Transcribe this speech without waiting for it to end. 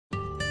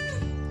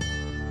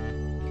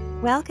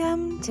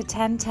Welcome to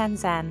 1010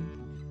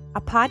 Zen, a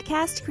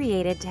podcast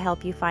created to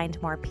help you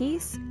find more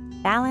peace,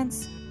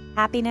 balance,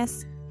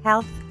 happiness,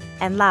 health,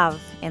 and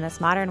love in this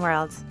modern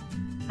world.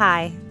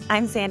 Hi,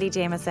 I'm Sandy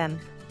Jameson.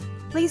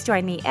 Please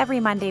join me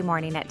every Monday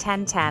morning at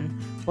 10:10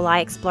 while I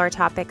explore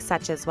topics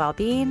such as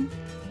well-being,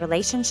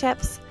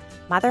 relationships,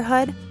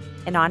 motherhood,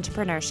 and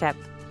entrepreneurship.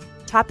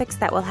 Topics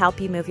that will help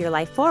you move your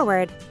life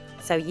forward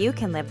so you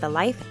can live the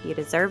life you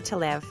deserve to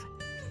live.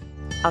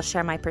 I'll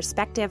share my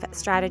perspective,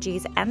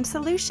 strategies, and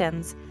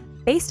solutions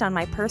based on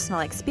my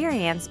personal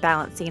experience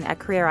balancing a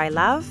career I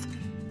love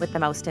with the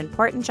most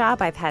important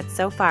job I've had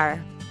so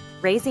far,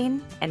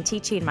 raising and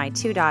teaching my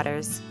 2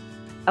 daughters.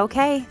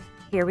 Okay,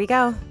 here we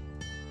go.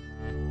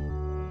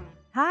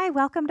 Hi,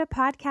 welcome to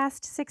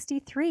podcast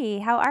 63.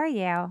 How are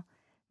you?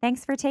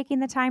 Thanks for taking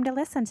the time to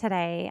listen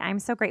today. I'm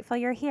so grateful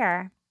you're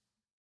here.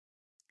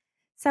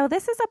 So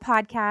this is a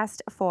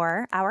podcast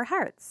for our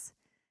hearts.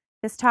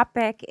 This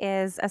topic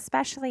is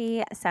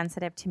especially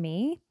sensitive to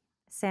me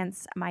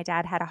since my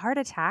dad had a heart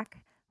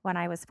attack when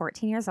I was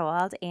 14 years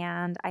old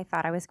and I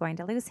thought I was going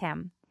to lose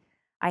him.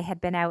 I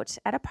had been out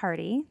at a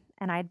party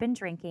and I'd been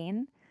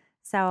drinking,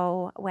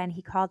 so when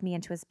he called me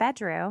into his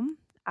bedroom,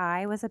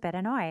 I was a bit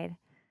annoyed.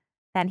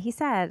 Then he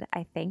said,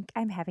 "I think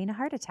I'm having a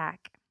heart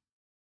attack."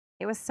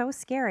 It was so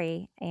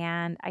scary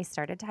and I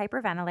started to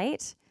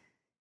hyperventilate.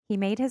 He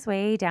made his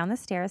way down the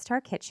stairs to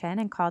our kitchen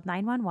and called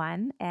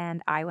 911,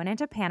 and I went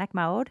into panic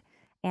mode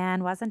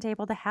and wasn't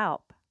able to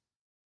help.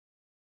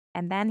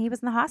 And then he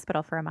was in the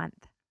hospital for a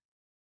month.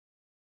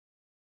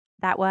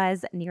 That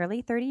was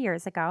nearly 30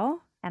 years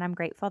ago, and I'm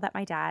grateful that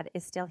my dad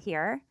is still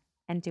here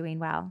and doing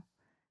well.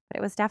 But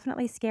it was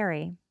definitely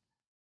scary.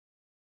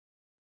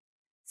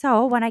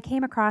 So when I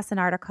came across an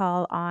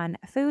article on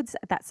foods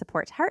that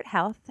support heart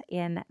health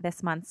in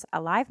this month's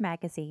Alive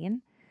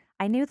magazine,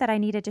 I knew that I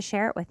needed to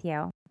share it with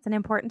you. It's an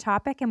important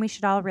topic, and we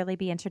should all really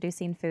be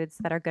introducing foods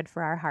that are good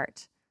for our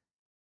heart.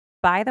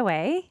 By the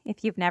way,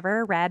 if you've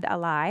never read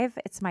Alive,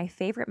 it's my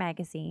favorite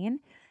magazine,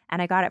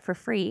 and I got it for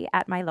free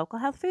at my local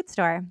health food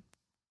store.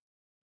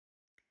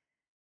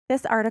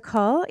 This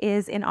article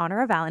is in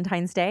honor of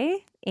Valentine's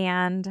Day,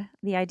 and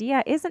the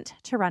idea isn't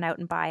to run out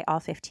and buy all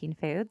 15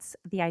 foods.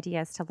 The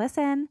idea is to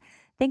listen,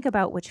 think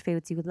about which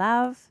foods you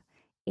love,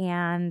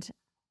 and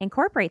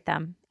incorporate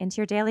them into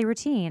your daily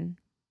routine.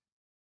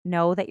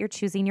 Know that you're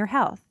choosing your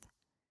health.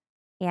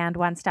 And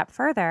one step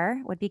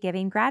further would be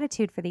giving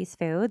gratitude for these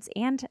foods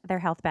and their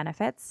health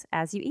benefits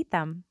as you eat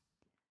them.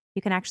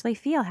 You can actually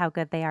feel how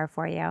good they are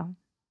for you.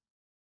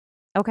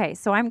 Okay,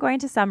 so I'm going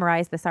to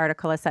summarize this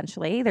article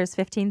essentially. There's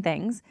 15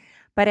 things,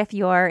 but if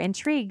you're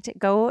intrigued,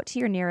 go to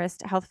your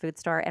nearest health food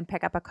store and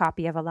pick up a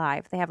copy of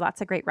Alive. They have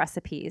lots of great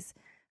recipes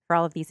for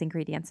all of these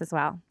ingredients as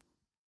well.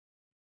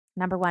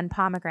 Number 1,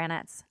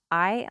 pomegranates.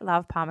 I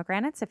love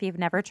pomegranates. If you've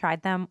never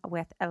tried them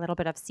with a little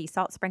bit of sea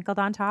salt sprinkled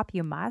on top,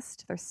 you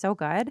must. They're so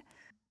good.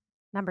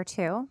 Number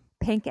 2,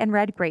 pink and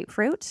red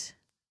grapefruit.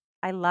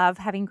 I love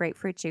having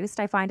grapefruit juiced.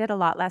 I find it a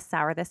lot less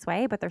sour this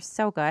way, but they're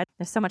so good.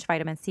 There's so much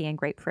vitamin C in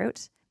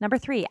grapefruit. Number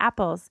 3,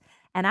 apples.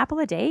 An apple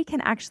a day can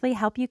actually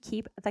help you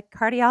keep the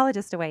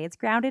cardiologist away. It's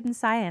grounded in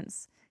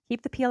science.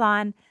 Keep the peel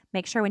on.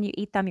 Make sure when you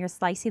eat them, you're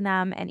slicing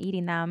them and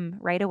eating them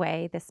right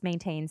away. This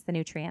maintains the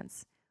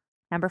nutrients.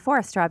 Number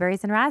 4,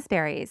 strawberries and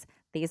raspberries.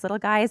 These little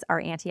guys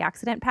are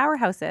antioxidant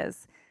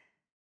powerhouses.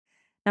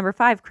 Number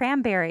 5,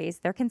 cranberries.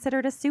 They're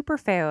considered a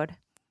superfood.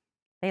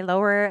 They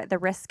lower the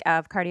risk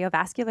of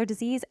cardiovascular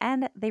disease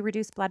and they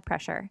reduce blood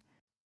pressure.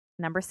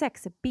 Number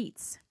 6,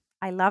 beets.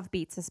 I love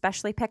beets,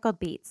 especially pickled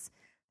beets.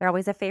 They're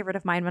always a favorite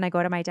of mine when I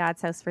go to my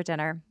dad's house for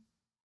dinner.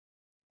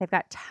 They've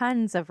got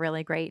tons of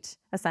really great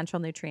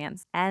essential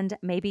nutrients and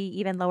maybe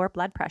even lower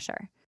blood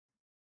pressure.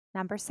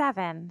 Number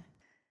 7,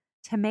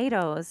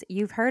 tomatoes.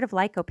 You've heard of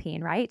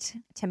lycopene, right?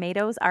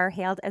 Tomatoes are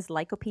hailed as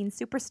lycopene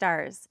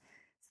superstars.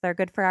 So they're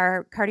good for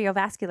our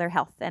cardiovascular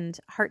health and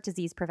heart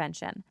disease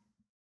prevention.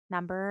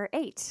 Number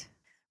 8,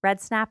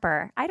 red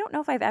snapper. I don't know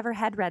if I've ever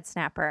had red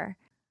snapper.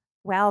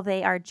 Well,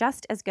 they are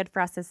just as good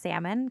for us as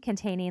salmon,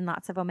 containing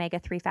lots of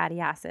omega-3 fatty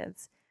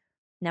acids.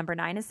 Number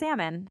 9 is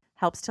salmon.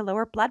 Helps to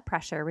lower blood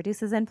pressure,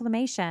 reduces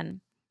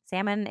inflammation.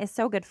 Salmon is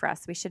so good for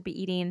us. We should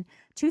be eating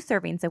 2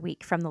 servings a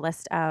week from the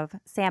list of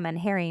salmon,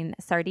 herring,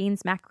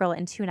 sardines, mackerel,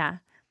 and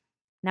tuna.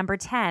 Number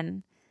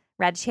 10,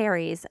 red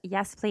cherries.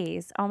 Yes,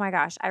 please. Oh my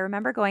gosh. I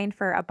remember going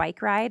for a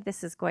bike ride.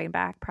 This is going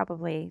back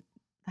probably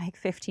like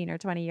 15 or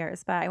 20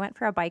 years, but I went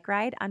for a bike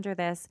ride under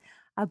this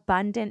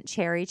abundant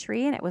cherry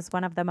tree, and it was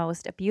one of the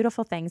most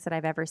beautiful things that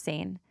I've ever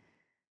seen.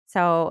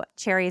 So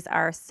cherries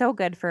are so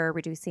good for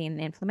reducing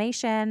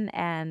inflammation,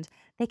 and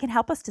they can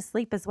help us to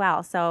sleep as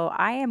well. So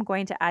I am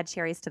going to add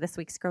cherries to this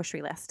week's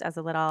grocery list as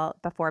a little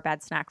before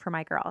bed snack for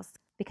my girls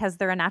because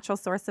they're a natural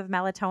source of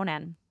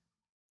melatonin,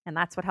 and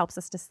that's what helps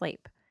us to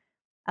sleep.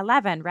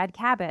 11, red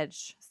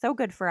cabbage. So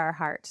good for our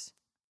heart.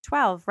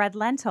 12, red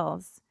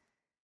lentils.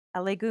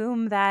 A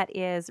legume that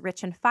is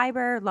rich in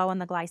fiber, low in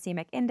the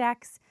glycemic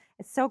index.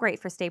 It's so great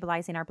for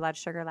stabilizing our blood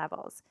sugar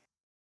levels.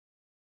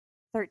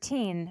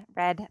 13,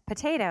 red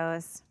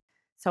potatoes.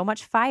 So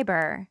much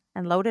fiber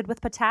and loaded with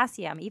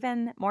potassium,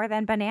 even more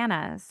than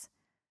bananas.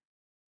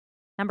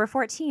 Number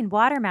 14,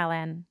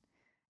 watermelon.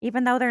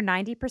 Even though they're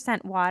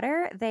 90%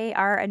 water, they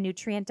are a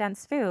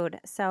nutrient-dense food.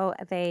 So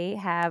they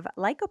have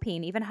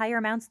lycopene, even higher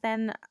amounts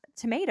than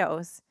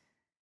tomatoes.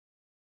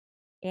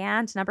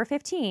 And number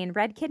 15,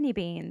 red kidney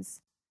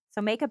beans.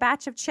 So make a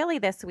batch of chili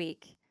this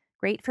week.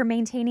 Great for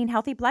maintaining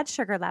healthy blood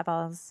sugar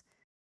levels.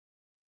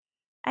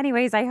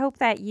 Anyways, I hope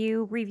that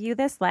you review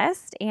this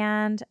list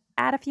and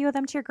add a few of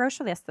them to your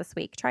grocery list this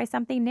week. Try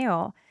something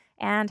new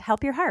and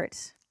help your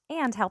heart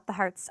and help the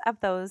hearts of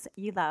those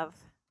you love.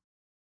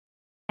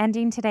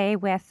 Ending today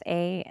with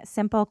a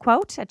simple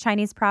quote, a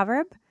Chinese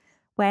proverb: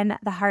 when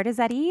the heart is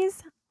at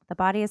ease, the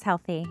body is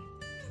healthy.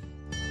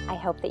 I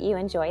hope that you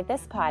enjoyed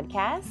this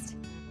podcast.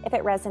 If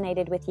it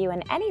resonated with you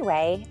in any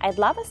way, I'd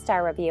love a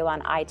star review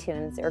on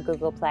iTunes or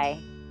Google Play.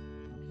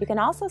 You can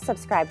also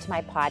subscribe to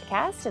my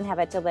podcast and have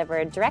it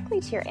delivered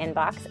directly to your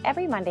inbox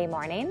every Monday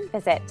morning.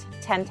 Visit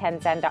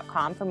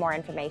 1010zen.com for more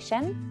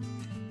information.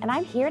 And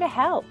I'm here to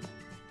help.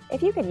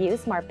 If you could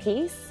use more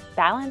peace,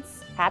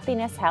 balance,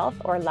 happiness, health,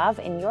 or love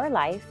in your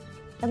life,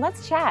 then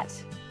let's chat.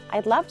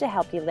 I'd love to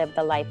help you live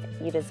the life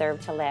you deserve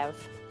to live.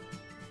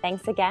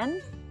 Thanks again,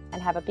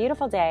 and have a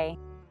beautiful day.